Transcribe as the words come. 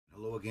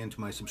again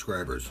to my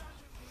subscribers.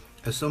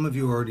 As some of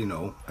you already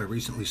know, I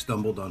recently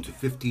stumbled onto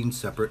 15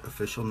 separate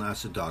official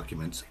NASA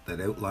documents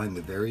that outline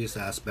the various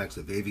aspects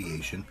of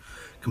aviation,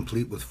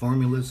 complete with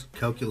formulas,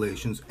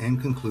 calculations, and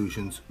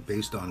conclusions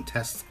based on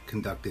tests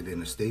conducted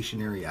in a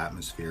stationary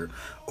atmosphere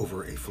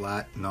over a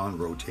flat,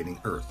 non-rotating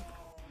Earth,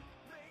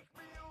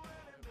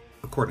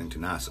 according to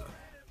NASA.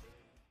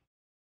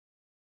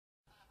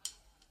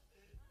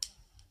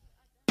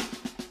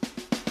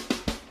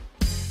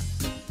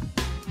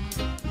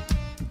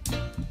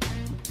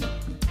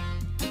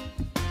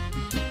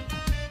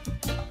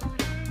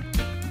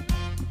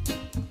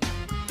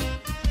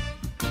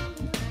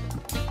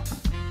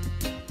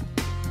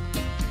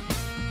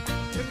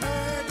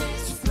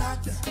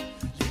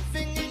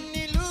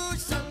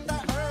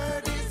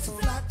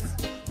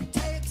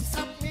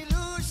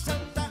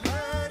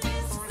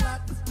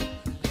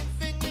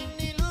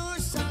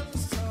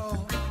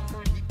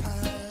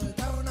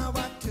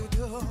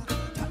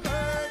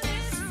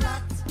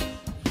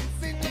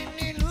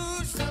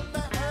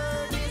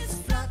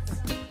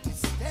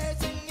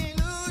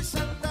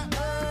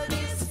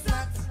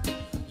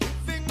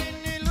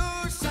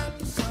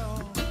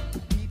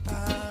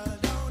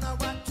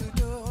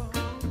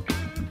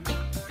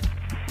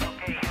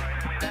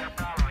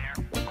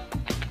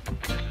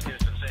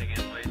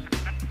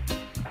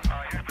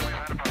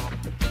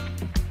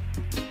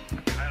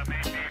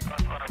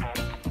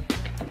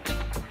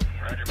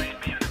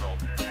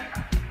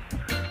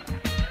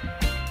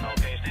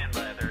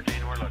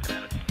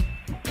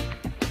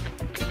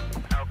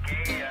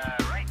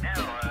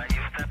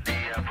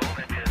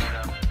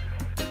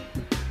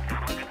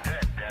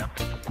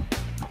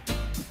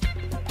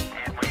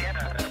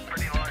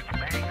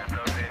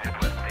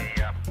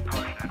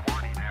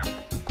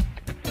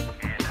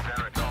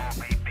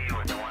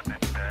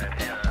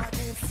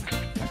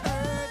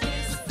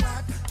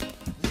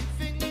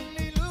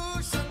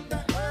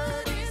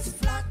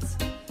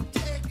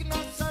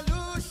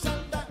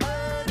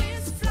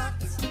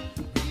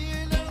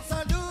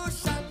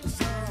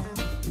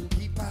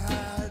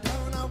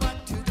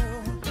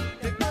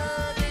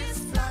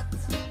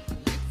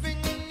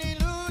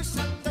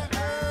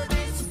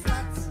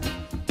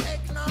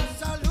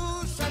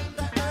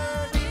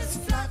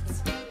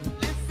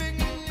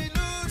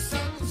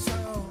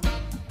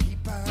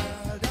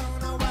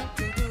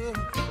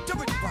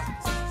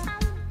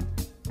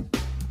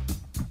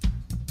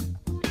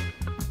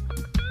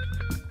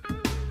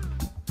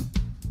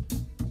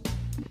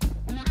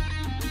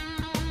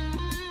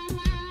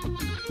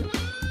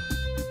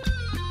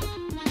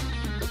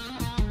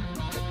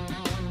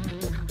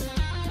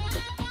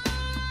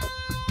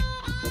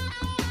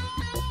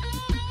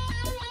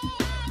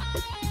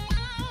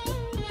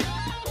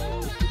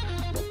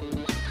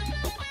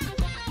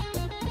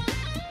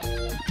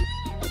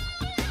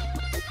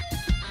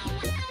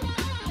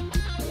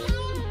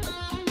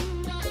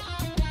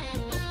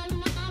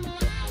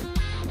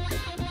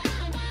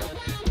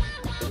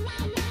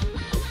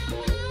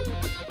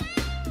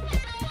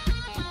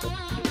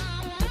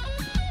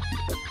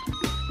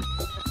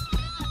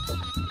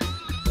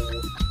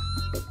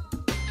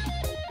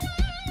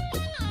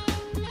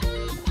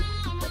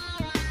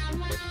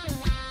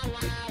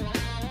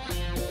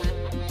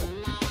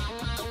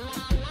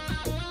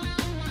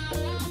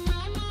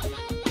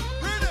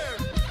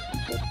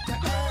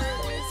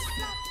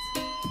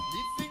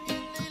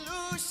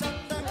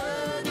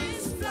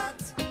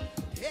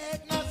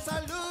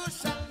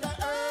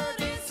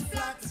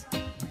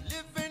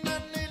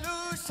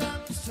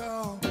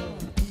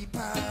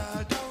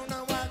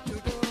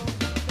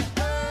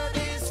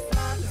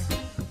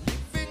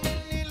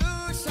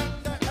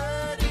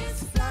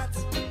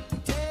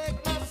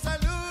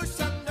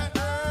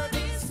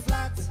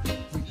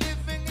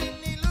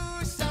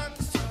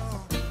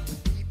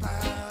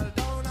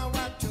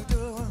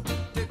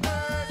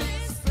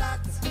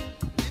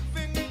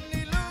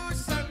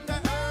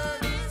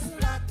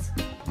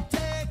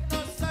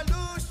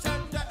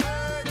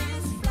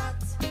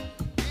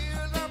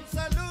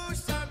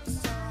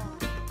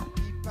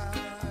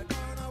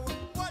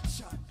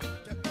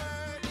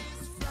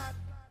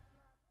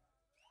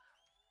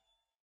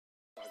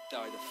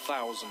 Died a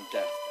thousand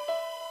deaths.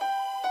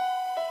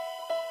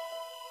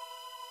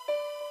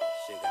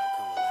 Shit gotta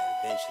come to light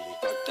eventually.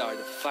 I died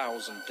a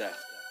thousand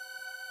deaths.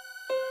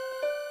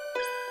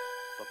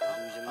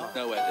 Fucking lose your mind.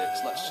 No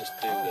edits, let's just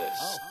do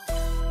this.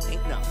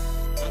 Ain't no,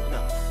 ain't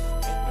no,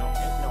 ain't no,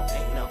 ain't no,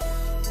 ain't no.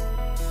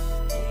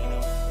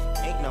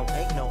 Ain't no,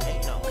 ain't no,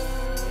 ain't no.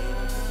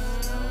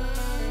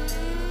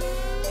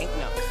 Ain't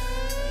no.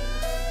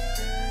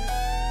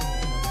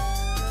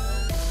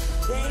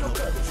 There ain't no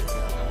curvature.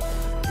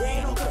 There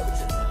ain't no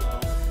curvature.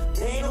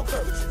 There ain't no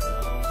curvature.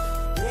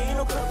 There ain't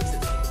no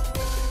curvature.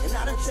 And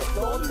I done checked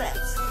all the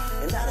maps.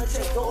 And I done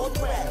checked all the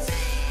graphs.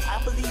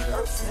 I believe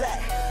Earth's flat.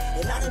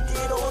 And I done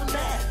did all the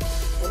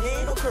math. And there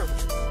ain't no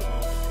curvature.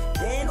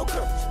 There ain't no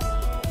curvature.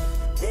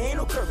 There ain't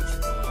no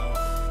curvature.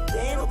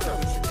 There ain't no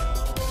curvature.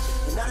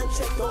 And I done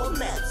checked all the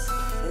maps.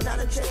 And I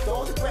done checked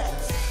all the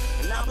graphs.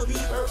 And I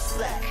believe Earth's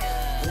flat.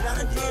 And I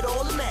done did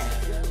all the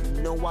math.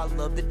 know I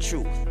love the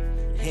truth,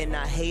 and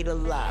I hate a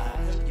lie.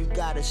 You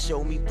gotta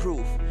show me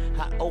proof.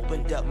 I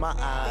opened up my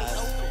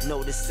eyes.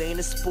 No, this ain't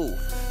a spoof,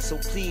 so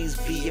please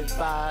be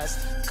advised,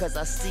 cause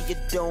I see a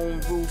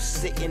dome roof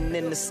sitting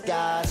in the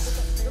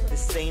skies.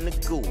 This ain't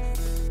a goof.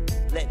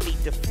 Let me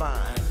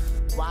define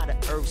why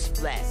the earth's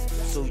flat,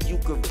 so you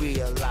can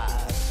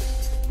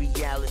realize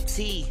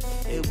reality,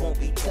 it won't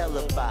be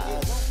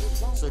televised.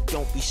 So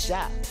don't be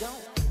shocked,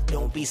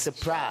 don't be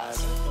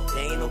surprised.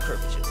 There ain't no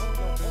curvatures,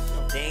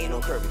 there ain't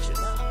no curvatures.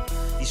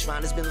 These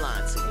shriners been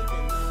lying to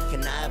you.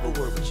 Can I have a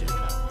word with you?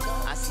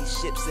 I see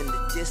ships in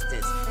the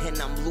distance,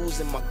 and I'm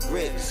losing my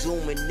grip.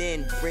 Zooming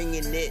in,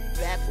 bringing it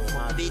back with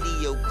my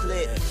video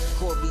clip.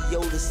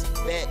 Coriolis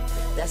effect,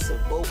 that's a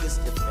bogus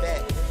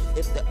effect.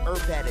 If the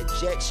earth had a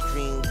jet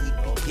stream,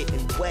 we'd be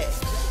getting wet.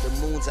 The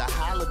moon's a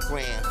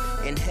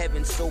hologram, and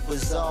heaven's so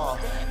bizarre.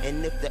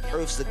 And if the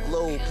earth's a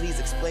globe, please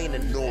explain the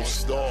North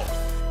Star.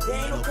 There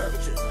ain't no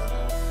curvatures,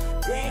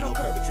 there ain't no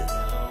curvatures,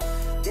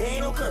 there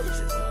ain't no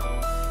curvatures,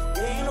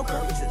 there ain't no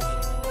curvatures.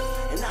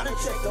 And I done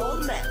checked all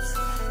the maps,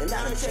 and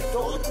I done checked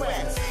all the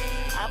graphs.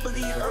 I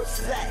believe Earth's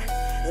flat,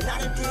 and I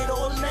done did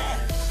all the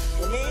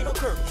math. And there ain't no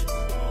curvature,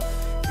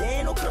 there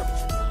ain't no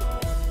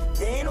curvature,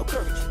 there ain't no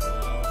curvature,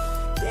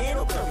 there ain't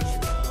no curvature.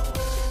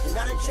 And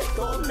I done checked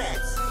all the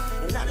maps,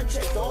 and I done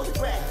checked all the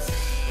graphs.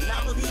 And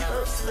I believe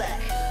Earth's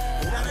flat,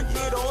 and I done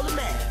did all the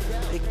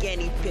math. The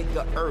guinea pig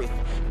of Earth,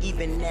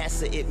 even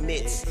NASA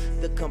admits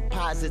the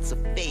composites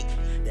are fake.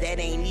 That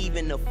ain't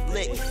even a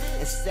flick,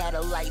 and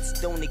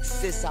satellites don't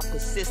exist. I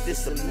persist,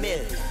 it's a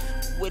myth.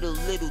 With a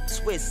little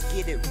twist,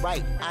 get it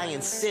right, I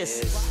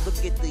insist.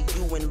 Look at the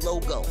UN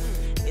logo,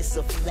 it's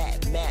a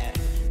flat map,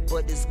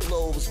 but it's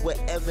globes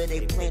wherever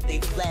they plant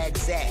their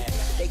flags at.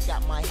 They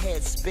got my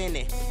head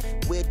spinning,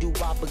 where do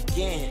I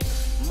begin?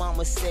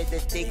 Mama said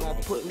that they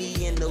gon' put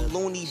me in the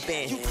loony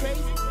bin. You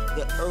crazy?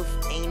 The earth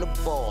ain't a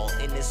ball,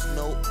 and it's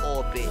no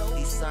orbit.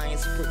 These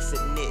science pricks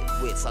are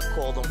nitwits, I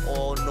call them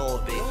all in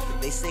orbit.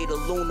 They say the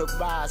lunar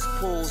rise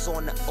pulls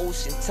on the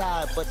ocean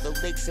tide, but the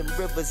lakes and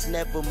rivers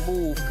never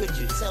move. Could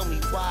you tell me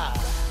why?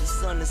 The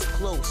sun is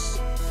close,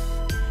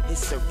 his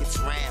circuit's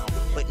round,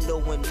 but no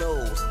one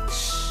knows.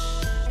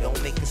 Shh,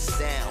 don't make a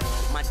sound.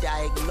 My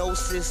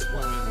diagnosis,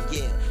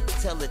 yeah,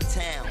 tell the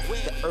town,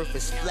 the earth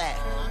is flat.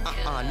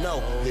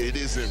 No, it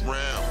isn't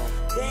round.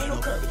 There ain't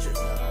no curvatures,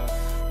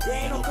 there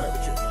ain't no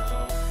curvatures,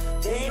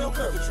 there ain't no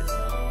curvatures,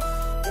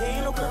 there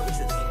ain't no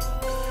curvatures.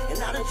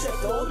 And I done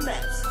checked all the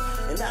maps,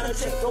 and I done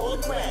checked all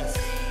the graphs.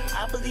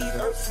 I believe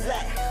Earth's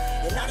flat,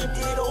 and I done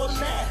did all the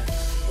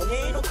math. And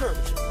there ain't no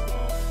curvature,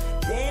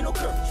 there ain't no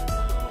curvature,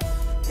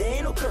 there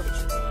ain't no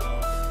curvature,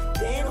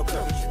 there ain't no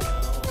curvature.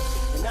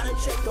 And I done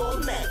checked all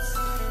the maps,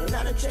 and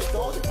I done checked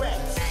all the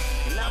graphs.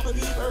 And I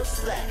believe Earth's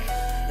flat,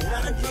 and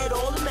I done did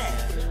all the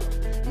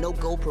math. No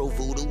GoPro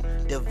voodoo,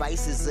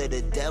 devices of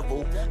the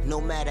devil.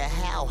 No matter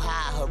how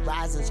high,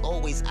 horizons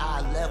always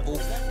eye level.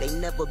 They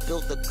never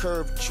built a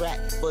curved track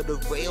for the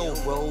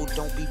railroad.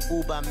 Don't be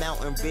fooled by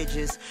mountain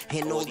ridges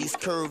and all these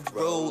curved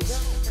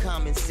roads.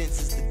 Common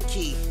sense is the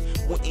key.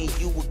 Wouldn't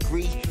you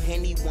agree?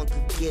 Anyone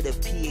could get a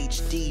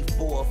PhD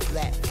for a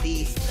flat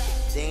fee.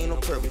 There ain't no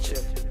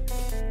curvature,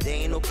 there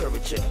ain't no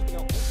curvature.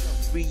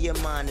 Free your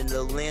mind in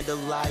the land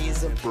of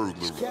liars and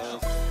burglars. There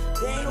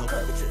ain't no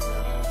curvature,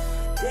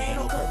 there ain't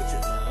no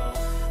curvature,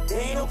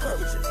 there ain't no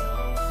curvature,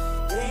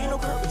 there ain't no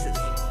curvature.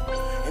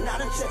 And I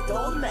done checked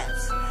all the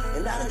maps,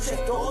 and I done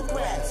checked all the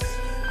graphs.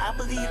 I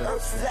believe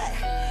Earth's flat,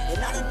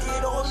 and I done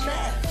did all the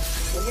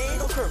math. And there ain't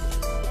no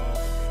curvature,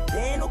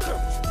 there ain't no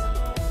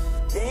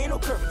curvature, there ain't no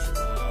curvature,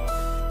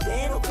 there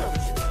ain't no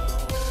curvature.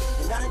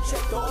 And I done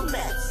checked all the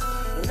maps,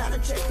 and I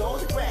done checked all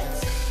the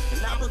graphs.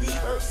 And I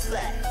believe Earth's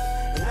flat,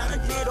 and I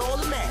done did all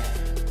the math.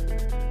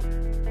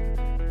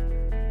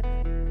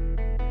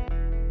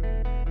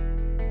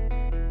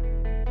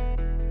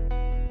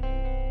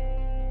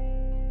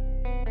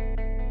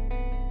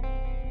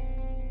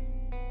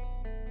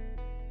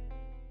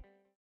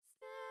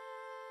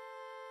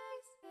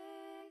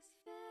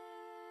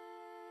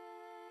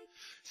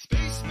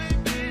 Space may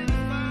be the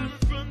final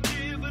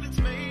frontier, but it's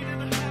made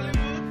in a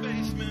Hollywood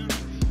basement.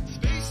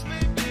 Space may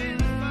be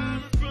the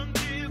final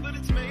frontier, but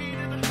it's made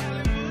in a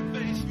Hollywood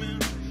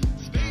basement.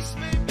 Space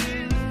may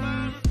be the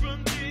final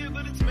frontier,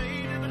 but it's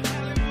made in a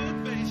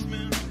Hollywood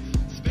basement.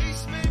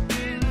 Space may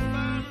be the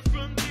final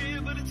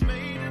frontier, but it's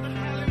made in a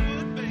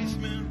Hollywood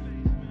basement.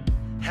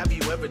 Have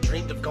you ever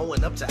dreamed of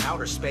going up to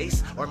outer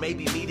space? Or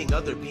maybe meeting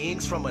other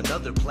beings from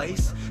another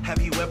place?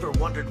 Have you ever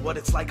wondered what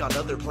it's like on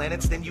other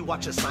planets? Then you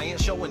watch a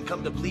science show and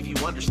come to believe you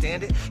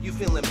understand it? You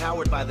feel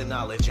empowered by the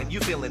knowledge and you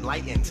feel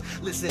enlightened,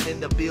 listening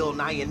to Bill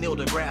Nye and Neil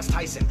deGrasse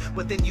Tyson.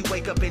 But then you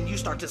wake up and you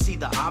start to see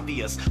the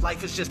obvious.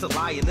 Life is just a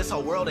lie and this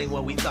whole world ain't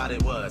what we thought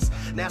it was.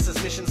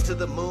 NASA's missions to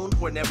the moon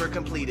were never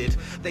completed.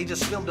 They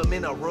just filmed them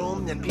in a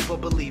room and people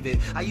believe it.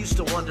 I used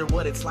to wonder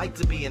what it's like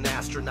to be an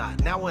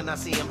astronaut. Now when I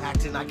see them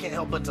acting, I can't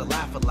help but to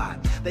laugh a lot.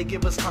 They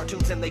give us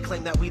cartoons and they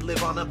claim that we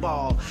live on a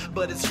ball,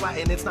 but it's flat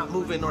and it's not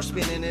moving or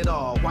spinning at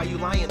all. Why you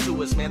lying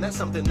to us, man? That's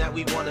something that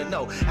we want to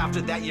know.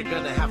 After that, you're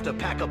gonna have to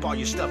pack up all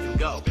your stuff and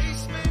go.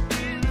 Space may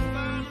be the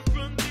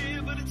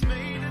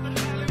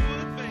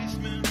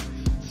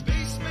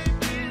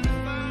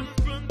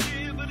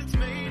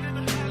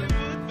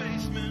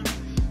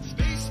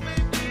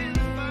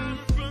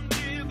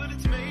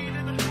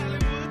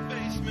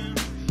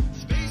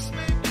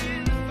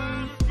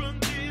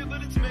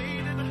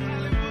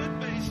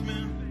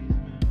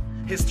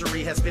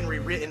History has been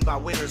rewritten by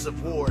winners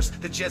of wars.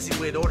 The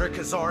Jesuit order,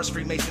 Khazars,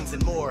 Freemasons,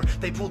 and more.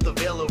 They pulled the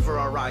veil over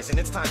our eyes, and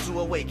it's time to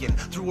awaken.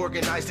 Through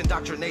organized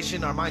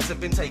indoctrination, our minds have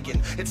been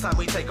taken. It's time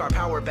we take our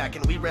power back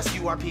and we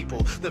rescue our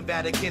people. The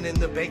Vatican and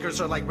the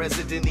bankers are like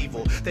Resident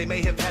Evil. They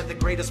may have had the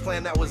greatest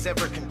plan that was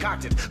ever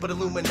concocted, but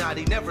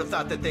Illuminati never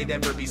thought that they'd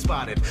ever be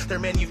spotted. They're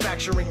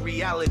manufacturing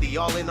reality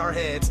all in our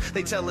heads.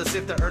 They tell us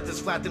if the earth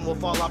is flat, then we'll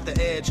fall off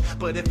the edge.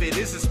 But if it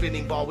is a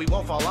spinning ball, we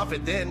won't fall off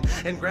it then.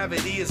 And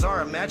gravity is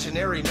our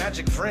imaginary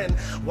magic friend.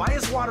 Why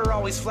is water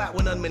always flat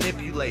when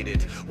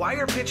unmanipulated? Why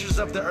are pictures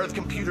of the earth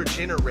computer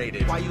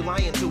generated? Why you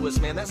lying to us,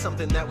 man? That's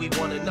something that we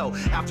want to know.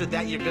 After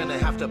that, you're gonna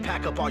have to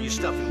pack up all your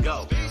stuff and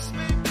go. Space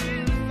may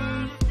be the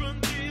final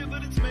frontier,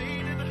 but it's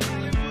made in a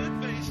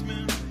Hollywood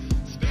basement.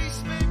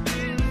 Space may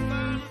be the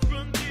final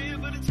frontier,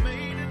 but it's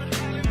made in a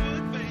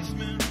Hollywood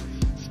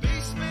basement.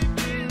 Space may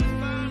be the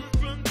final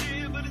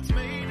frontier, but it's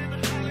made in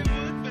a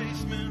Hollywood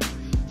basement.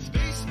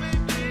 Space may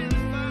be the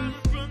final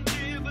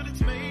frontier, but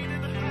it's made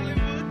in a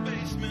Hollywood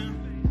basement.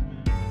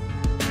 Space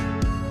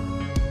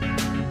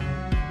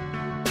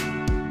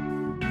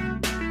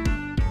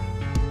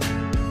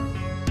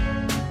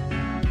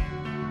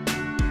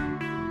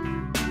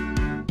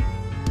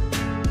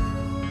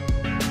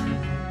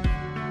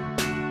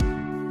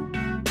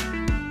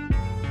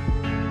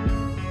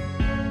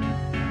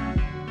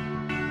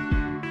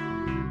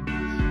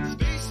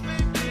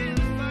may be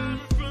the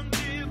final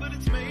frontier, but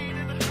it's made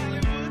in a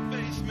Hollywood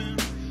basement.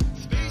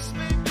 Space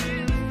may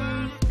be the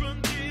final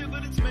frontier,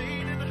 but it's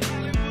made in a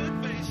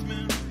Hollywood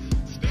basement.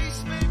 Space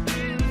may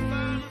be the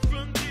final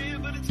frontier,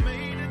 but it's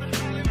made in a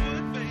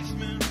Hollywood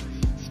basement.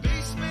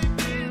 Space may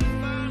be the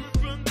final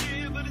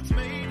frontier, but it's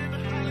made in a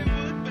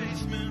Hollywood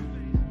basement.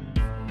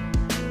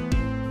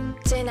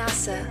 Dear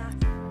NASA,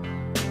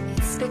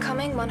 it's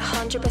becoming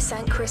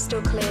 100%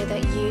 crystal clear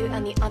that you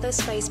and the other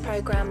space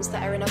programs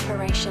that are in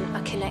operation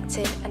are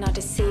connected and are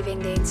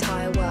deceiving the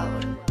entire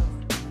world.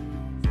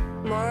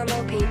 More and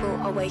more people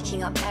are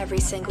waking up every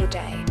single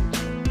day,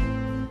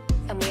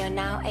 and we are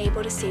now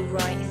able to see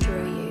right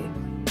through you.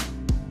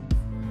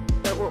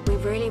 But what we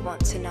really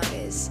want to know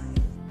is,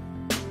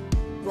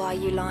 why are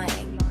you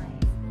lying?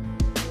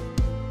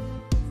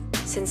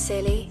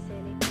 Sincerely,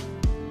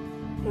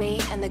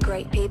 me and the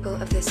great people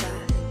of this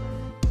earth.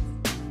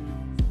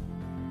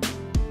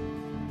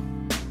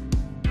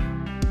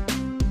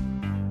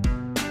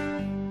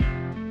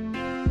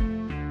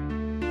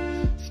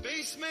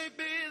 Space may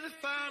be the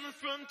final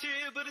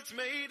frontier, but it's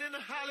made in a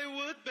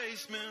Hollywood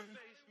basement.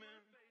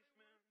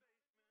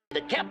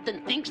 The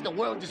captain thinks the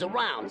world is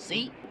around,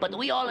 see? But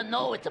we all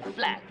know it's a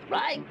flat,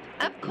 right?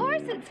 Of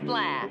course it's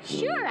flat.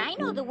 Sure, I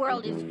know the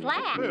world is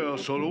flat. Well,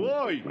 so do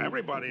I.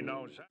 Everybody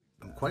knows that.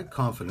 I'm quite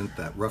confident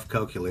that rough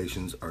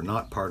calculations are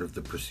not part of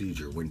the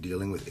procedure when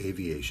dealing with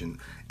aviation,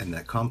 and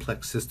that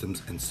complex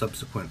systems and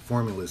subsequent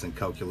formulas and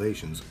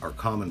calculations are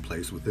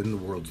commonplace within the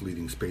world's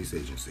leading space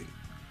agency.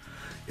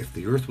 If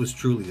the Earth was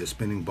truly a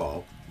spinning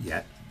ball,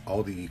 yet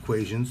all the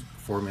equations,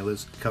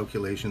 formulas,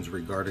 calculations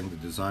regarding the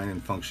design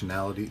and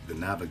functionality, the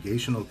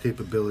navigational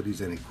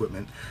capabilities and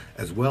equipment,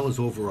 as well as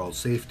overall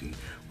safety,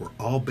 were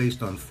all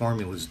based on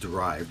formulas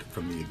derived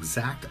from the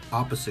exact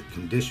opposite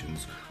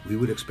conditions we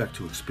would expect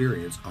to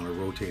experience on a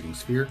rotating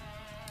sphere,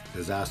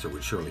 disaster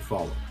would surely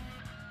follow.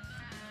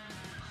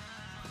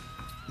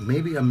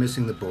 Maybe I'm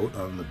missing the boat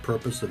on the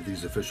purpose of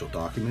these official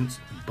documents,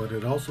 but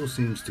it also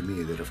seems to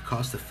me that if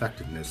cost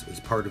effectiveness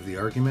is part of the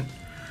argument,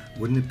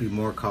 wouldn't it be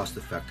more cost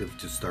effective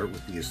to start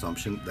with the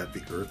assumption that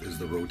the Earth is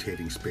the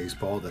rotating space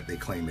ball that they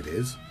claim it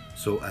is,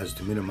 so as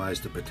to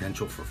minimize the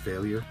potential for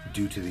failure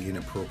due to the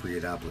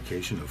inappropriate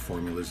application of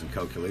formulas and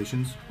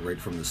calculations right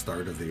from the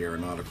start of the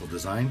aeronautical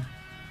design?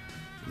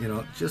 You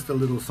know, just a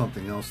little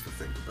something else to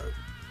think about.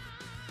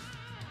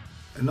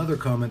 Another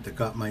comment that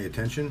got my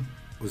attention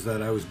was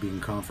that I was being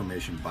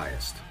confirmation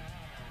biased.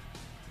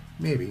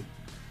 Maybe.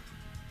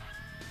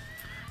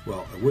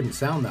 Well, it wouldn't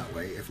sound that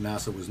way if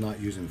NASA was not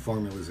using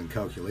formulas and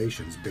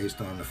calculations based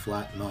on a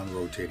flat,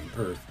 non-rotating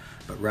Earth,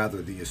 but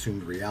rather the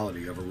assumed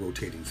reality of a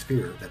rotating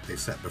sphere that they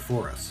set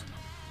before us.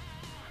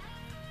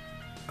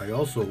 I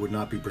also would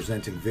not be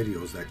presenting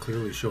videos that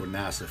clearly show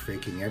NASA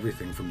faking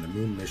everything from the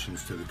moon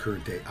missions to the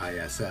current day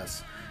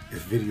ISS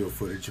if video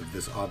footage of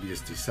this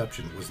obvious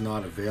deception was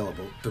not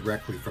available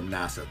directly from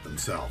NASA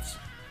themselves.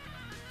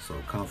 So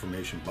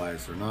confirmation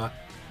bias or not,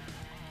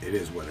 it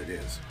is what it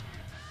is.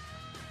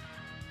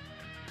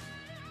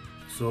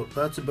 So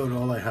that's about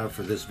all I have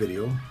for this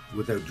video,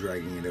 without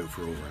dragging it out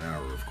for over an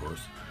hour, of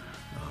course.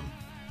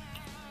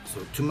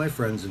 So to my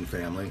friends and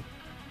family,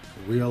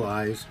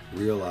 realize,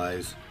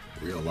 realize,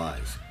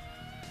 realize.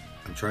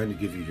 I'm trying to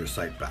give you your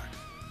sight back.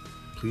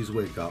 Please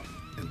wake up,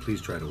 and please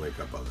try to wake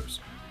up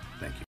others.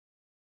 Thank you.